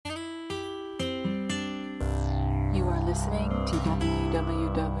listening to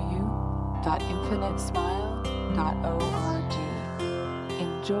www.infinitesmile.org.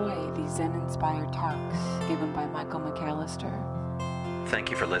 Enjoy these Zen-inspired talks given by Michael McAllister.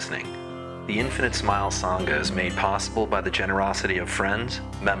 Thank you for listening. The Infinite Smile Sangha is made possible by the generosity of friends,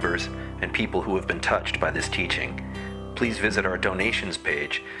 members, and people who have been touched by this teaching. Please visit our donations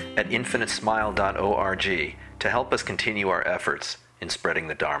page at infinitesmile.org to help us continue our efforts in spreading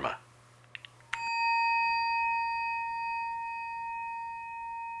the Dharma.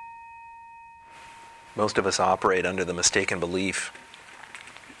 Most of us operate under the mistaken belief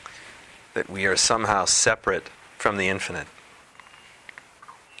that we are somehow separate from the infinite.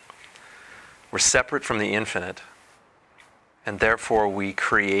 We're separate from the infinite, and therefore we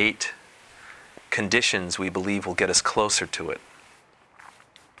create conditions we believe will get us closer to it.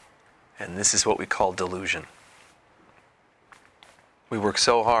 And this is what we call delusion. We work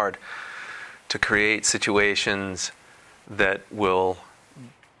so hard to create situations that will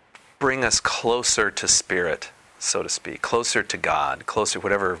bring us closer to spirit, so to speak, closer to God, closer,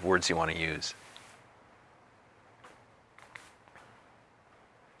 whatever words you want to use.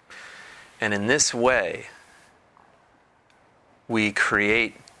 And in this way, we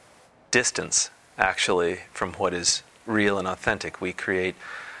create distance, actually, from what is real and authentic. We create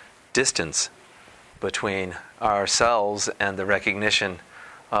distance between ourselves and the recognition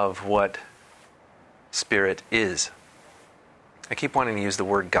of what spirit is. I keep wanting to use the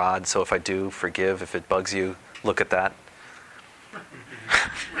word God, so if I do, forgive. If it bugs you, look at that.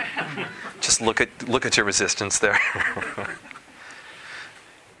 Just look at your resistance there.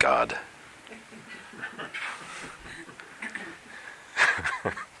 God.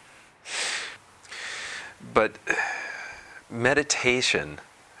 But meditation,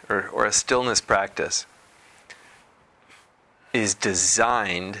 or a stillness practice, is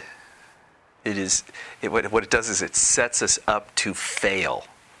designed. What it does is it sets us up to fail.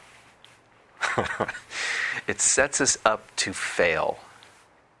 It sets us up to fail.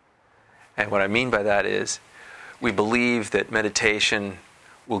 And what I mean by that is we believe that meditation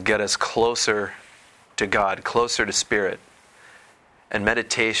will get us closer to God, closer to Spirit. And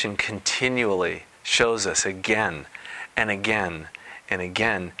meditation continually shows us again and again and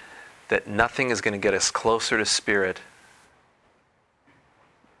again that nothing is going to get us closer to Spirit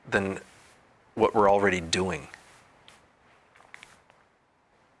than what we're already doing.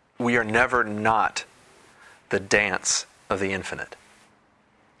 We are never not the dance of the infinite.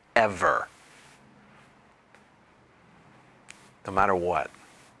 Ever. No matter what.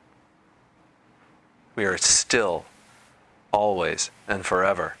 We are still, always, and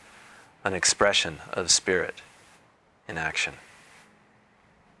forever an expression of spirit in action.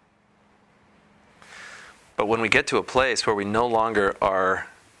 But when we get to a place where we no longer are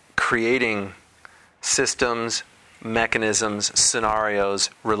creating systems, mechanisms,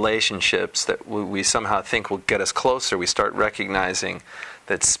 scenarios, relationships that we somehow think will get us closer, we start recognizing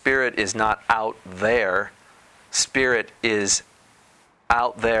that spirit is not out there. Spirit is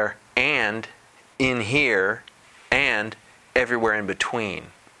out there and in here and everywhere in between.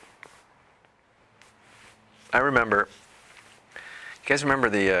 I remember, you guys remember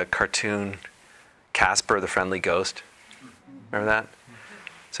the cartoon Casper the Friendly Ghost? Remember that?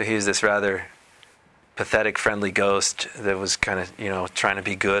 So he was this rather pathetic, friendly ghost that was kind of, trying to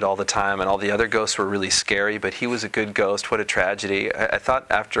be good all the time, and all the other ghosts were really scary, but he was a good ghost. What a tragedy. I thought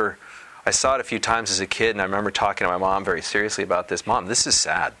after I saw it a few times as a kid, and I remember talking to my mom very seriously about this. Mom, this is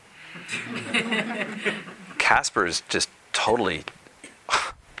sad. Casper's just totally,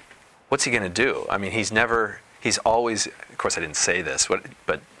 what's he going to do? I mean, he's always, of course I didn't say this,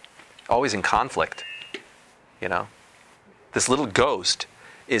 but always in conflict, This little ghost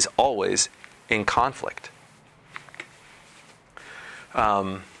is always in conflict.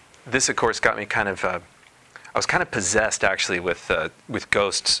 This, of course, got me kind of, I was kind of possessed, actually, with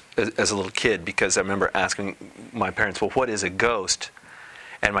ghosts as a little kid, because I remember asking my parents, well, what is a ghost?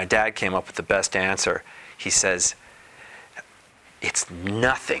 And my dad came up with the best answer. He says, it's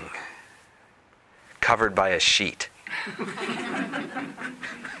nothing covered by a sheet.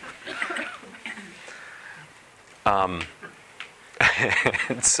 And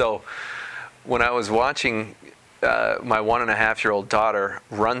so when I was watching my 1.5-year-old daughter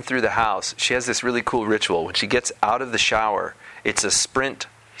run through the house, she has this really cool ritual. When she gets out of the shower, it's a sprint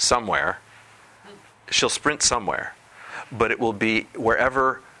somewhere. She'll sprint somewhere, but it will be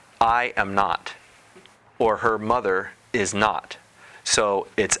wherever I am not, or her mother is not. So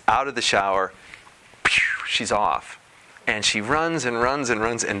it's out of the shower, she's off. And she runs and runs and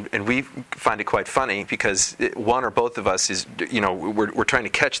runs, and we find it quite funny because one or both of us is, we're trying to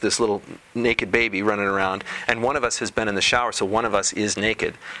catch this little naked baby running around, and one of us has been in the shower, so one of us is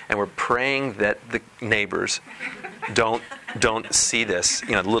naked, and we're praying that the neighbors don't see this,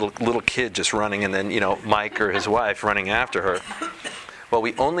 the little kid just running, and then Mike or his wife running after her. Well,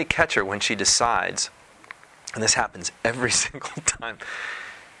 we only catch her when she decides, and this happens every single time,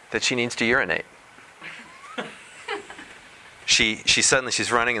 that she needs to urinate.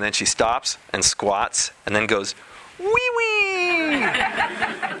 She's running, and then she stops and squats and then goes, wee wee!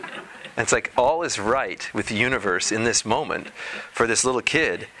 And it's like all is right with the universe in this moment for this little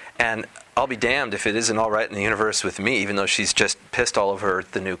kid, and I'll be damned if it isn't all right in the universe with me, even though she's just pissed all over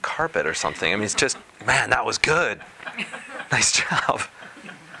the new carpet or something. I mean, it's just, man, that was good. Nice job.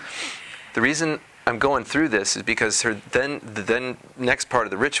 The reason I'm going through this is because the next part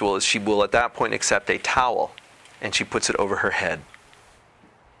of the ritual is she will at that point accept a towel, and she puts it over her head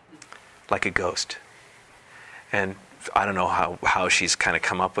like a ghost. And I don't know how she's kind of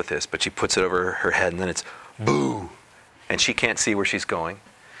come up with this, but she puts it over her head, and then it's boo, and she can't see where she's going.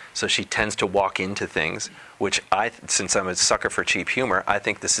 So she tends to walk into things, which since I'm a sucker for cheap humor, I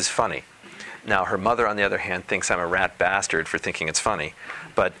think this is funny. Now, her mother, on the other hand, thinks I'm a rat bastard for thinking it's funny.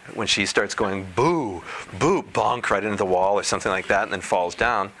 But when she starts going boo, boo, bonk right into the wall or something like that, and then falls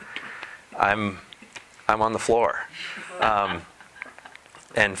down, I'm on the floor.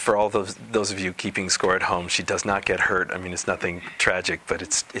 And for all those of you keeping score at home, she does not get hurt. I mean, it's nothing tragic, but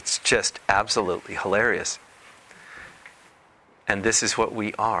it's just absolutely hilarious. And this is what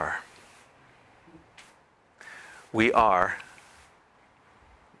we are. We are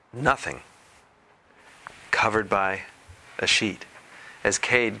nothing covered by a sheet. As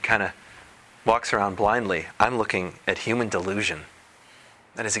Cade kind of walks around blindly, I'm looking at human delusion.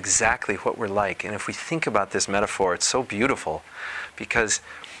 That is exactly what we're like. And if we think about this metaphor, it's so beautiful because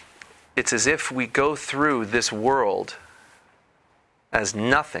it's as if we go through this world as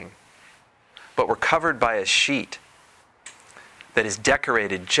nothing, but we're covered by a sheet that is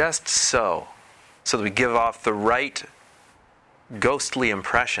decorated just so that we give off the right ghostly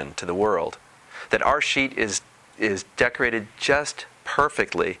impression to the world. That our sheet is decorated just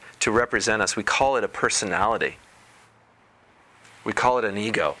perfectly to represent us. We call it a personality. We call it an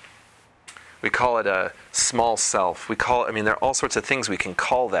ego. We call it a small self. There are all sorts of things we can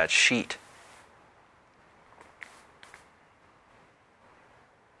call that sheet.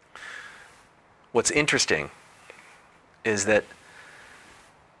 What's interesting is that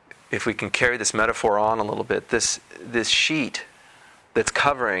if we can carry this metaphor on a little bit, this sheet that's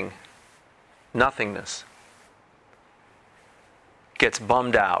covering nothingness gets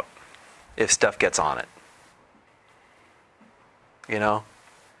bummed out if stuff gets on it.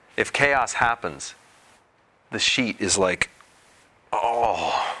 If chaos happens, the sheet is like,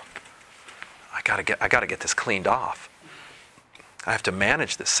 oh, I gotta get this cleaned off. I have to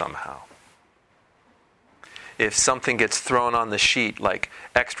manage this somehow. If something gets thrown on the sheet like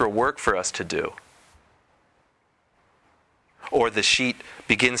extra work for us to do, or the sheet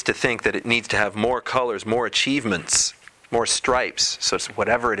begins to think that it needs to have more colors, more achievements, more stripes, so it's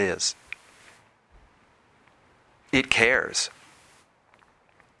whatever it is, it cares.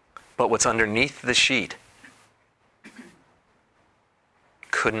 But what's underneath the sheet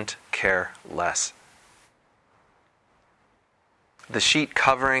couldn't care less. The sheet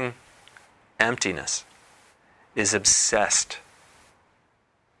covering emptiness is obsessed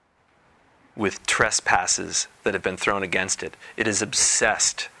with trespasses that have been thrown against it. It is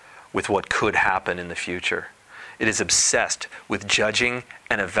obsessed with what could happen in the future. It is obsessed with judging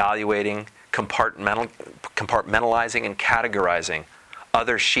and evaluating, compartmentalizing and categorizing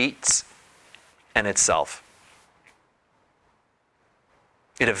other sheets and itself.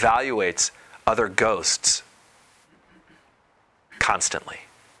 It evaluates other ghosts constantly.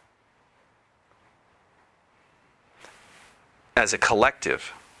 As a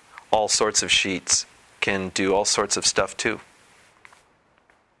collective, all sorts of sheets can do all sorts of stuff too.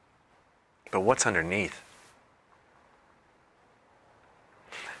 But what's underneath?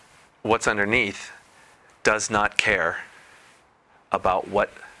 What's underneath does not care about what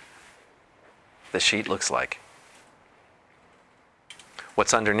the sheet looks like.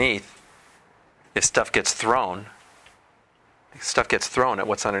 What's underneath, if stuff gets thrown at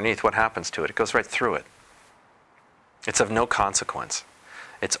what's underneath, what happens to it? It goes right through it. It's of no consequence.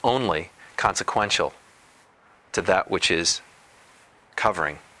 It's only consequential to that which is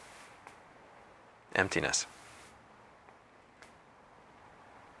covering emptiness.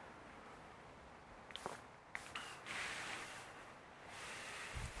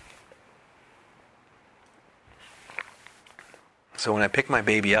 So when I pick my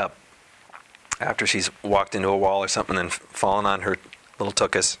baby up, after she's walked into a wall or something and fallen on her little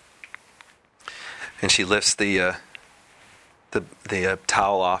tuchus, and she lifts the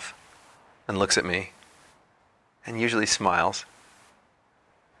towel off and looks at me and usually smiles,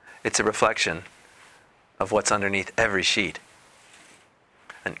 it's a reflection of what's underneath every sheet.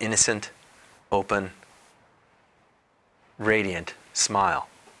 An innocent, open, radiant smile.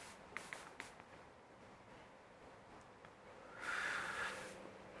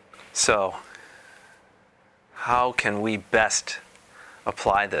 So, how can we best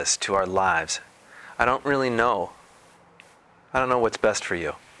apply this to our lives? I don't really know. I don't know what's best for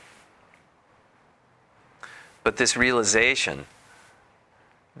you. But this realization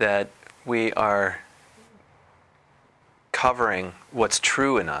that we are covering what's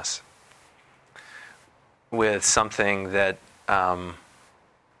true in us with something that doesn't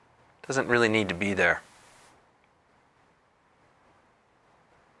really need to be there.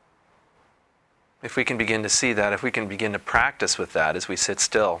 If we can begin to see that, if we can begin to practice with that as we sit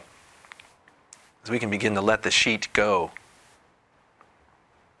still, as we can begin to let the sheet go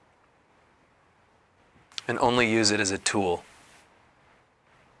and only use it as a tool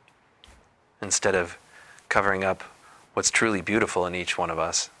instead of covering up what's truly beautiful in each one of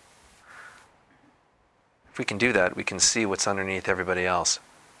us. If we can do that, we can see what's underneath everybody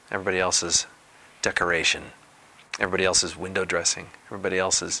else's decoration, everybody else's window dressing, everybody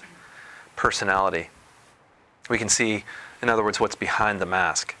else's personality. We can see, in other words, what's behind the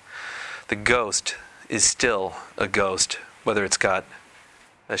mask. The ghost is still a ghost, whether it's got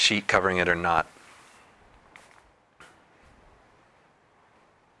a sheet covering it or not.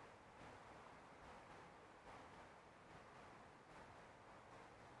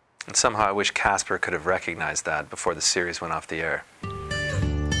 And somehow I wish Casper could have recognized that before the series went off the air.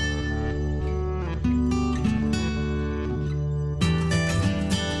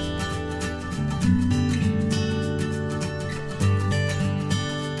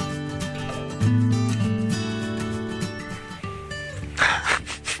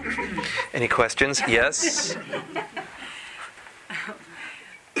 Any questions? Yes? I'm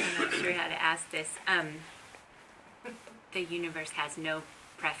not sure how to ask this. The universe has no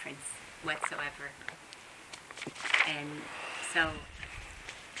preference whatsoever. And so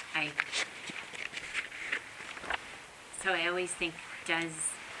I always think,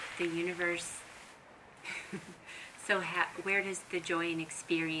 does the universe, where does the joy in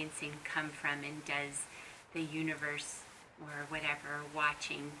experiencing come from, and does the universe or whatever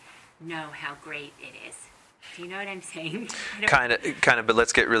watching know how great it is? Do you know what I'm saying? Kind of, but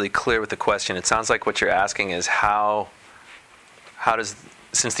let's get really clear with the question. It sounds like what you're asking is how does,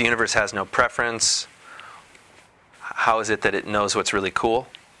 since the universe has no preference, how is it that it knows what's really cool?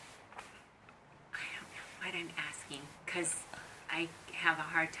 I don't know what I'm asking, because I have a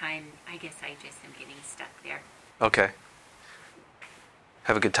hard time. I guess I just am getting stuck there. Okay.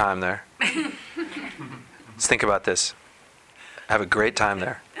 Have a good time there. Let's think about this. Have a great time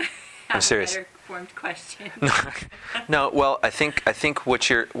there. I'm serious. Better formed question. No. Well, I think what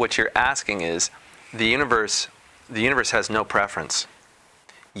you're asking is the universe has no preference.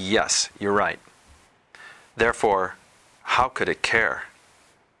 Yes, you're right. Therefore, how could it care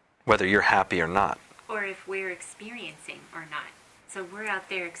whether you're happy or not? Or if we're experiencing or not. So we're out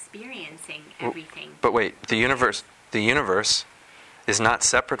there experiencing everything. But wait, the universe is not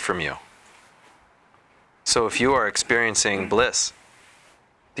separate from you. So if you are experiencing bliss,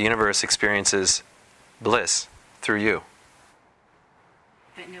 the universe experiences bliss through you.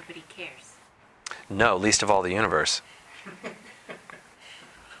 But nobody cares. No, least of all the universe.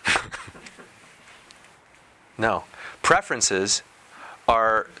 No. Preferences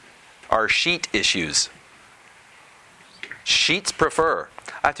are sheet issues. Sheets prefer.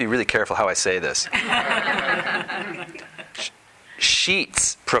 I have to be really careful how I say this.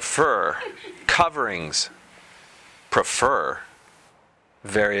 Sheets prefer, coverings prefer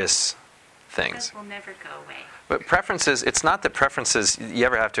various things. That will never go away. But preferences, it's not that preferences, you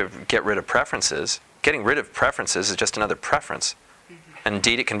ever have to get rid of preferences. Getting rid of preferences is just another preference. And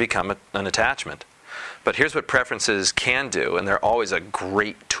indeed, it can become an attachment. But here's what preferences can do, and they're always a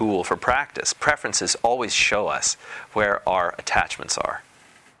great tool for practice. Preferences always show us where our attachments are.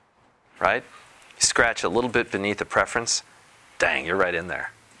 Right? You scratch a little bit beneath a preference, dang, you're right in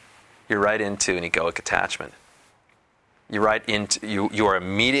there. You're right into an egoic attachment. You're right into, you are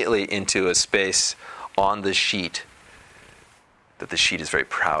immediately into a space on the sheet that the sheet is very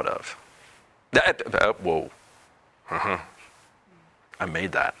proud of. Whoa. I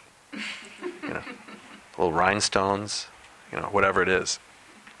made that. Little rhinestones, whatever it is.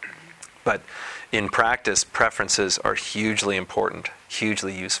 But in practice, preferences are hugely important,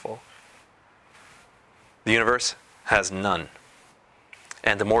 hugely useful. The universe has none.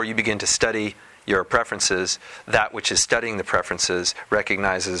 And the more you begin to study your preferences, that which is studying the preferences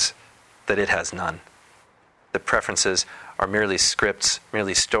recognizes that it has none. The preferences are merely scripts,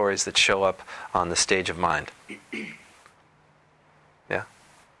 merely stories that show up on the stage of mind. Yeah?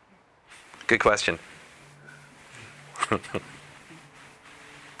 Good question.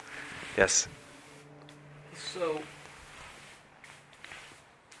 Yes? So,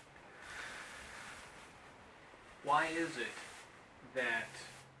 why is it that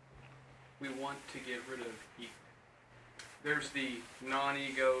we want to get rid of ego? There's the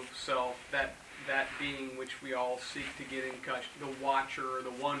non-ego self, that being which we all seek to get in touch, the watcher,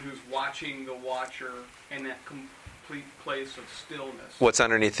 the one who's watching the watcher, and that complete place of stillness. What's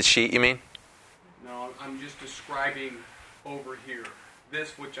underneath the sheet, you mean? No, I'm just describing over here,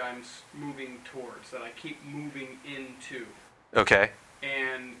 this which I'm moving towards, that I keep moving into. Okay.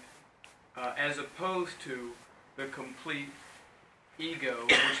 And as opposed to the complete ego,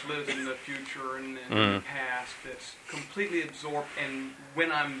 which lives in the future and in the past, that's completely absorbed, and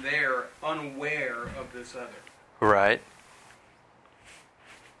when I'm there, unaware of this other. Right.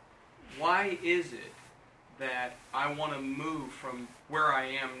 Why is it that I want to move from where I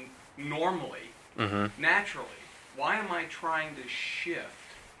am normally, naturally? Why am I trying to shift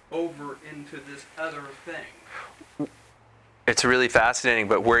over into this other thing? It's really fascinating,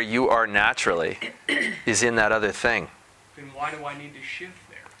 but where you are naturally is in that other thing. Then why do I need to shift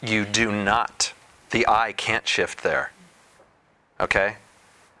there? You do not. The I can't shift there. Okay?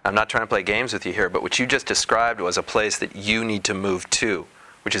 I'm not trying to play games with you here, but what you just described was a place that you need to move to,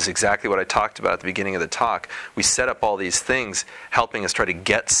 which is exactly what I talked about at the beginning of the talk. We set up all these things helping us try to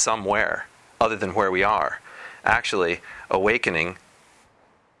get somewhere other than where we are. Actually, awakening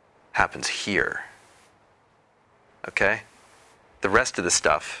happens here. Okay? The rest of the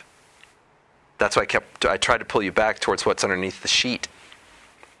stuff, that's why I tried to pull you back towards what's underneath the sheet.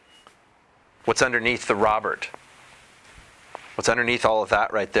 What's underneath the Robert? What's underneath all of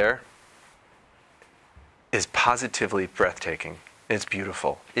that right there is positively breathtaking. It's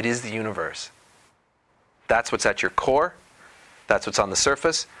beautiful. It is the universe. That's what's at your core. That's what's on the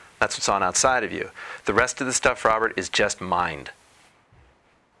surface. That's what's on outside of you. The rest of the stuff, Robert, is just mind.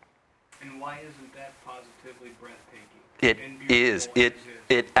 And why isn't that positively breathtaking? It is.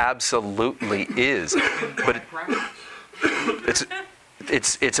 It absolutely is. But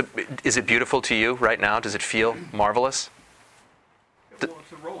is it beautiful to you right now? Does it feel marvelous? Well,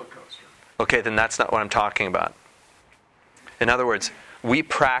 it's a roller coaster. Okay, then that's not what I'm talking about. In other words, we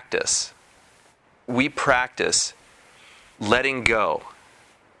practice letting go,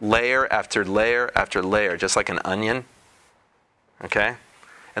 layer after layer after layer, just like an onion. Okay?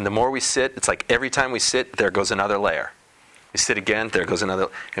 And the more we sit, it's like every time we sit, there goes another layer. We sit again, there goes another,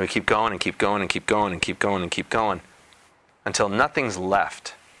 and we keep going and keep going and keep going and keep going and keep going until nothing's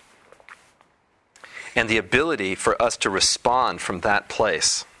left. And the ability for us to respond from that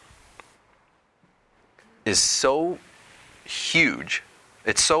place is so huge,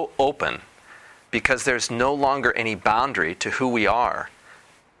 it's so open, because there's no longer any boundary to who we are,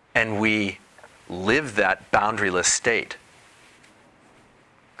 and we live that boundaryless state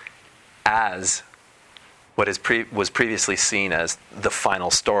as what was previously seen as the final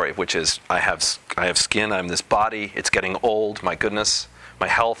story, which is I have skin, I'm this body, it's getting old, my goodness, my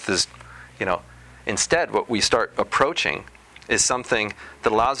health is, Instead, what we start approaching is something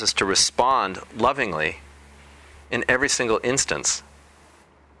that allows us to respond lovingly in every single instance.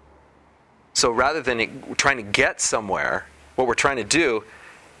 So rather than trying to get somewhere, what we're trying to do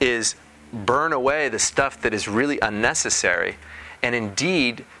is burn away the stuff that is really unnecessary, and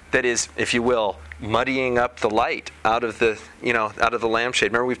indeed that is, if you will, muddying up the light out of the lampshade.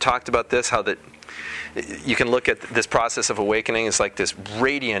 Remember, we've talked about this, how that you can look at this process of awakening as like this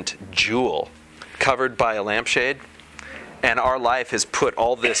radiant jewel covered by a lampshade, and our life has put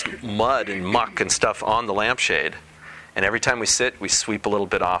all this mud and muck and stuff on the lampshade, and every time we sit, we sweep a little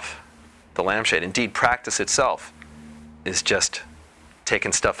bit off the lampshade. Indeed, practice itself is just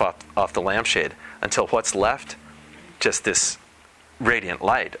taking stuff off the lampshade until what's left, just this radiant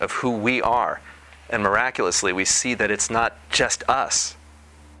light of who we are. And miraculously, we see that it's not just us.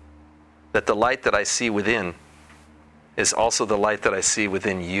 That the light that I see within is also the light that I see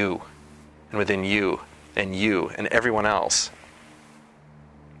within you, and within you, and everyone else.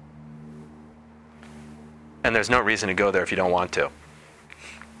 And there's no reason to go there if you don't want to.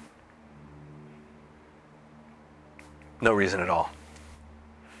 No reason at all.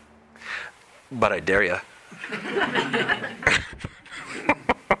 But I dare you.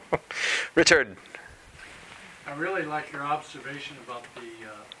 Richard. I really like your observation about the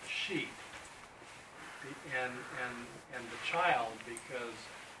sheep and the child, because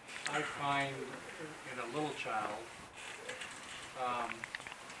I find in a little child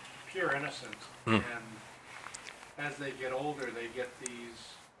pure innocence, and as they get older, they get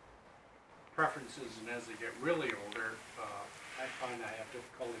these preferences, and as they get really older, I find I have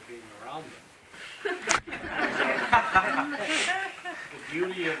difficulty being around them. The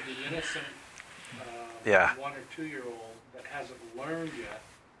beauty of the innocent 1 or 2 year old that hasn't learned yet,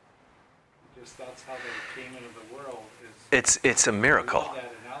 just that's how they came into the world. It's a miracle. I love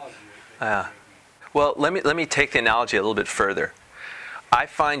that analogy. Well, let me take the analogy a little bit further. I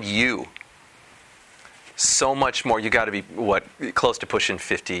find you so much more. You got to be close to pushing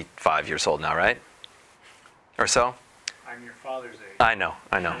 55 years old now, right? Or so? I'm your father's age. I know.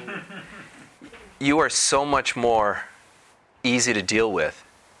 You are so much more easy to deal with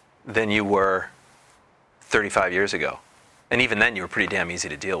than you were 35 years ago. And even then you were pretty damn easy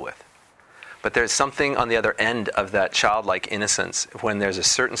to deal with. But there's something on the other end of that childlike innocence when there's a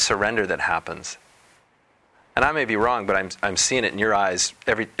certain surrender that happens. And I may be wrong, but I'm seeing it in your eyes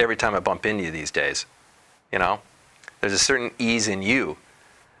every time I bump into you these days. You know? There's a certain ease in you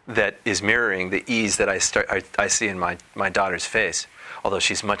that is mirroring the ease that I see in my daughter's face. Although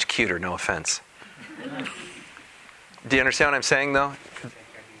she's much cuter, no offense. Do you understand what I'm saying, though?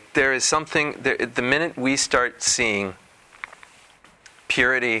 There is something, the minute we start seeing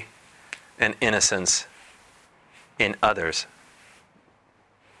purity and innocence in others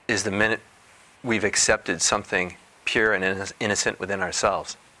is the minute we've accepted something pure and innocent within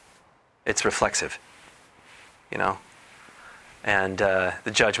ourselves. It's reflexive, you know? And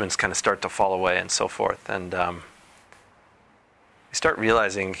the judgments kind of start to fall away and so forth. And we start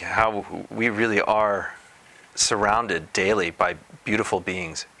realizing how we really are surrounded daily by beautiful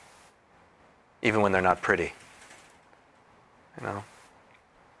beings, even when they're not pretty. You know?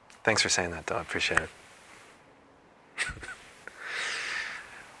 Thanks for saying that, though. I appreciate it.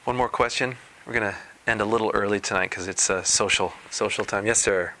 One more question. We're going to end a little early tonight because it's a social time. Yes,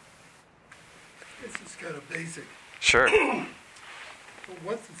 sir. This is kind of basic. Sure.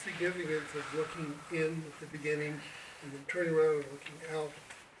 What's the significance of looking in at the beginning and then turning around and looking out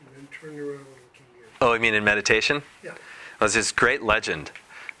and then turning around and looking in? Oh, you mean in meditation? Yeah. Well, there's this great legend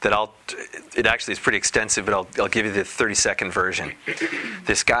that it actually is pretty extensive, but I'll give you the 30-second version.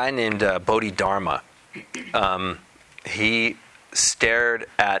 This guy named Bodhidharma, he stared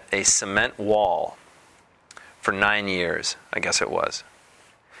at a cement wall for 9 years, I guess it was.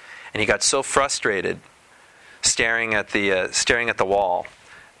 And he got so frustrated staring at the wall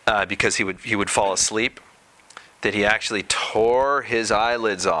because he would fall asleep that he actually tore his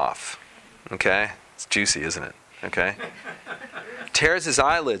eyelids off. Okay? It's juicy, isn't it? Okay? Tears his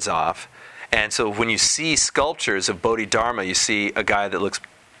eyelids off, and so when you see sculptures of Bodhidharma, you see a guy that looks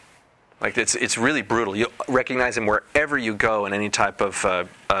like it's really brutal. You recognize him wherever you go in any type of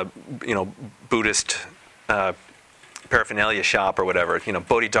Buddhist paraphernalia shop or whatever. You know,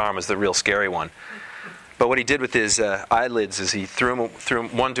 Bodhidharma is the real scary one. But what he did with his eyelids is he threw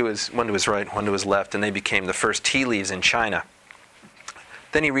them one to his right, one to his left, and they became the first tea leaves in China.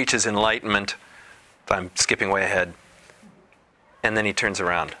 Then he reaches enlightenment. I'm skipping way ahead. And then he turns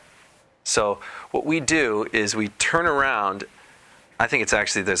around. So what we do is we turn around. I think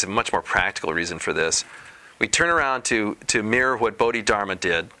there's a much more practical reason for this. We turn around to mirror what Bodhidharma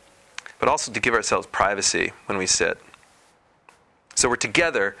did, but also to give ourselves privacy when we sit. So we're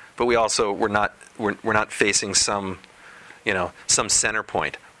together, but we're not facing some center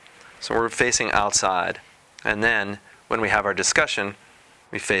point. So we're facing outside, and then when we have our discussion,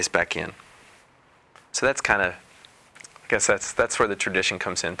 we face back in. So that's kind of, I guess that's where the tradition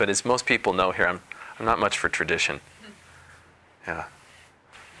comes in. But as most people know here, I'm not much for tradition. Yeah.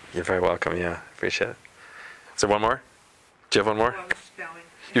 You're very welcome. Yeah, appreciate it. Is there one more? Do you have one more? I was just bowing.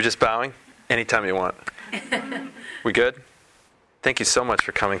 You're just bowing? Anytime you want. We good? Thank you so much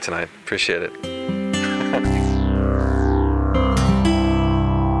for coming tonight. Appreciate it.